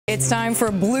It's time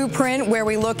for Blueprint, where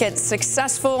we look at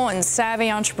successful and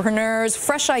savvy entrepreneurs,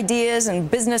 fresh ideas,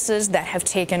 and businesses that have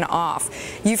taken off.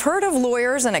 You've heard of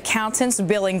lawyers and accountants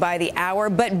billing by the hour,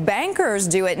 but bankers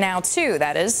do it now too.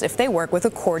 That is, if they work with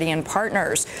Accordion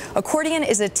Partners. Accordion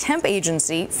is a temp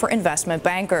agency for investment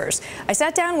bankers. I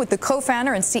sat down with the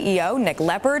co-founder and CEO, Nick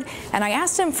Leopard, and I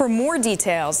asked him for more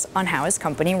details on how his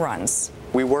company runs.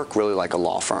 We work really like a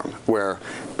law firm, where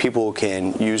people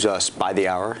can use us by the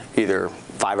hour, either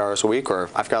 5 hours a week, or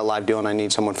I've got a live deal and I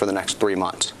need someone for the next 3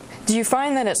 months. Do you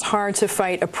find that it's hard to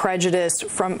fight a prejudice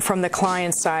from the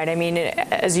client side? I mean,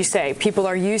 as you say, people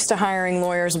are used to hiring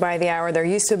lawyers by the hour. They're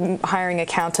used to hiring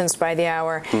accountants by the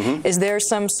hour. Is there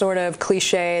some sort of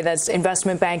cliche that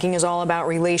investment banking is all about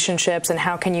relationships, and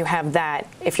how can you have that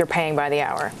if you're paying by the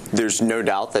hour? There's no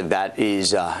doubt that that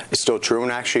is still true,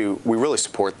 and actually we really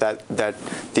support that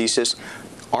thesis.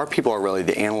 Our people are really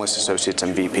the analysts, associates,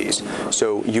 and VPs.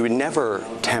 So you would never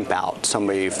temp out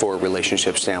somebody for a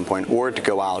relationship standpoint or to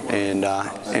go out and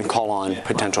call on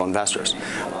potential investors.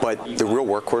 But the real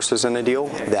workhorses in a deal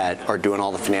that are doing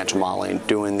all the financial modeling,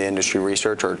 doing the industry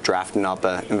research, or drafting up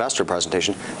an investor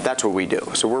presentation, that's what we do.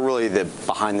 So we're really the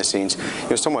behind-the-scenes,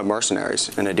 somewhat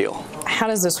mercenaries in a deal. How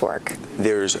does this work?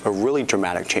 There's a really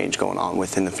dramatic change going on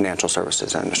within the financial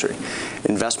services industry.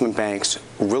 Investment banks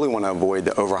really want to avoid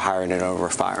the overhiring and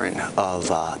overfiring of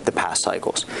the past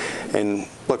cycles. And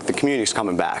look, the community's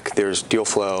coming back. There's deal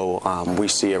flow. We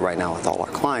see it right now with all our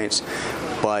clients,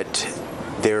 but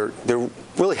they're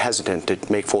really hesitant to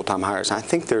make full-time hires. I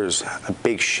think there's a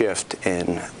big shift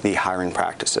in the hiring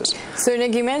practices. So,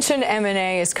 Nick, you mentioned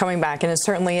M&A is coming back, and it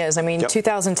certainly is. I mean,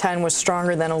 2010 was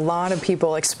stronger than a lot of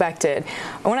people expected.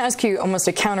 I want to ask you almost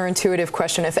a counterintuitive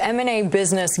question. If M&A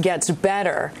business gets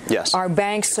better, are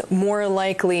banks more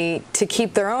likely to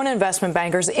keep their own investment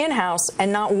bankers in-house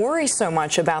and not worry so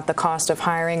much about the cost of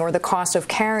hiring or the cost of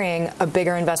carrying a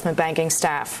bigger investment banking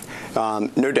staff?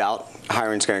 No doubt.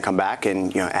 Hiring's going to come back,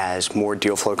 and as more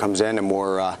deal flow comes in and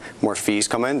more fees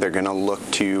come in, they're going to look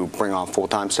to bring on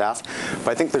full-time staff.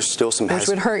 But I think there's still some which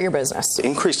would hurt your business.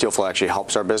 Increased deal flow actually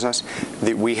helps our business.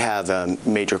 We have a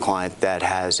major client that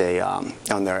has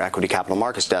on their equity capital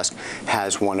markets desk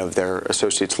has one of their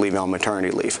associates leaving on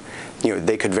maternity leave.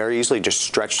 They could very easily just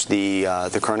stretch the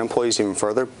current employees even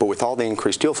further, but with all the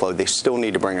increased deal flow, they still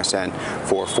need to bring us in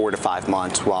for 4 to 5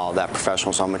 months while that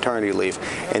professional's on maternity leave,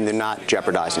 and they're not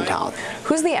jeopardizing talent.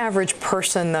 Who's the average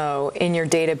person, though, in your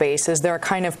database? Is there a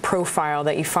kind of profile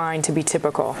that you find to be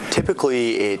typical?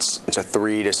 Typically, it's a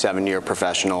 3 to 7 year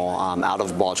professional out of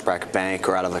a bulge bracket bank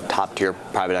or out of a top-tier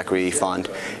private equity fund,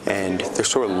 and they're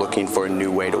sort of looking for a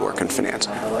new way to work in finance.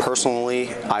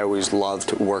 Personally, I always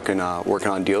loved working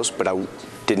on deals, but I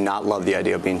did not love the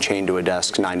idea of being chained to a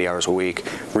desk 90 hours a week,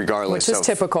 regardless. Which is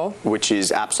typical. Which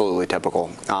is absolutely typical.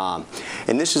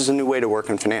 And this is a new way to work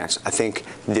in finance. I think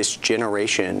this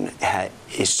generation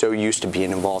is so used to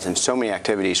being involved in so many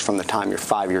activities from the time you're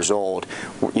 5 years old,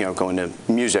 going to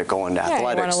music, going to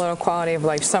athletics. You want a little quality of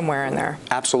life somewhere in there.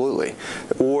 Absolutely.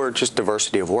 Or just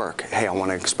diversity of work. Hey, I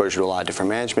want exposure to a lot of different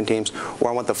management teams,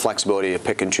 or I want the flexibility to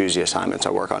pick and choose the assignments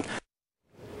I work on.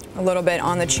 A little bit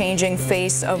on the changing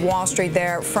face of Wall Street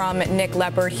there from Nick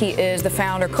Leopard. He is the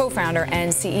founder, co-founder,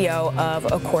 and CEO of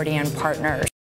Accordion Partners.